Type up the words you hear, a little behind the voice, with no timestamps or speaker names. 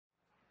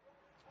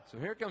So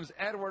here comes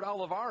Edward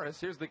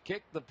Olivares. Here's the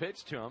kick, the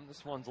pitch to him.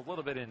 This one's a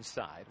little bit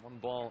inside. 1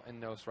 ball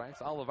and no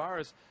strikes.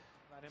 Olivares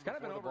has kind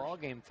of been over the ball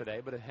game today,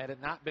 but had it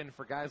not been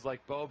for guys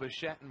like Bo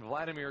Bichette and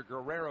Vladimir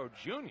Guerrero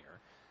Jr.,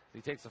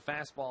 he takes a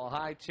fastball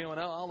high 2-0.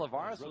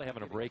 Olivares really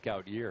having a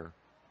breakout year.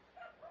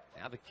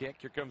 Now the kick.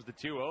 Here comes the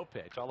 2-0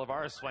 pitch.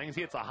 Olivares swings.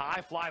 He hits a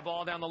high fly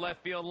ball down the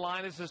left field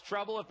line. This is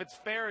trouble. If it's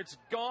fair, it's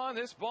gone.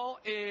 This ball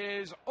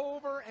is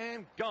over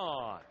and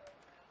gone.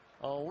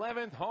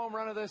 11th home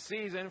run of the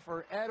season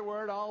for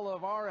Edward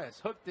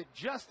Olivares. Hooked it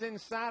just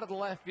inside of the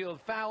left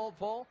field foul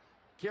pole.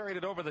 Carried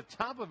it over the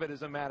top of it,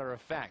 as a matter of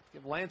fact.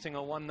 Give Lansing a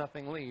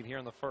 1-0 lead here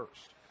in the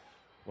first.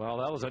 Well,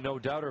 that was a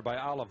no-doubter by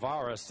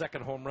Olivares.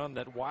 Second home run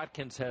that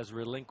Watkins has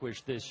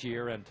relinquished this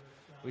year. And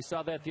we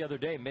saw that the other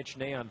day. Mitch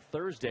Ney on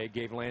Thursday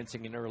gave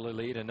Lansing an early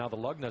lead. And now the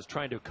Lugnas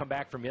trying to come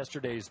back from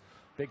yesterday's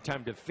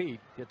big-time defeat.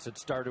 Gets it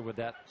started with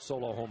that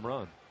solo home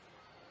run.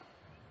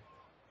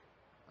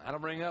 That'll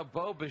bring up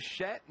Bo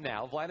Bichette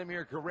now.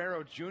 Vladimir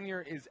Guerrero Jr.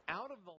 is out of the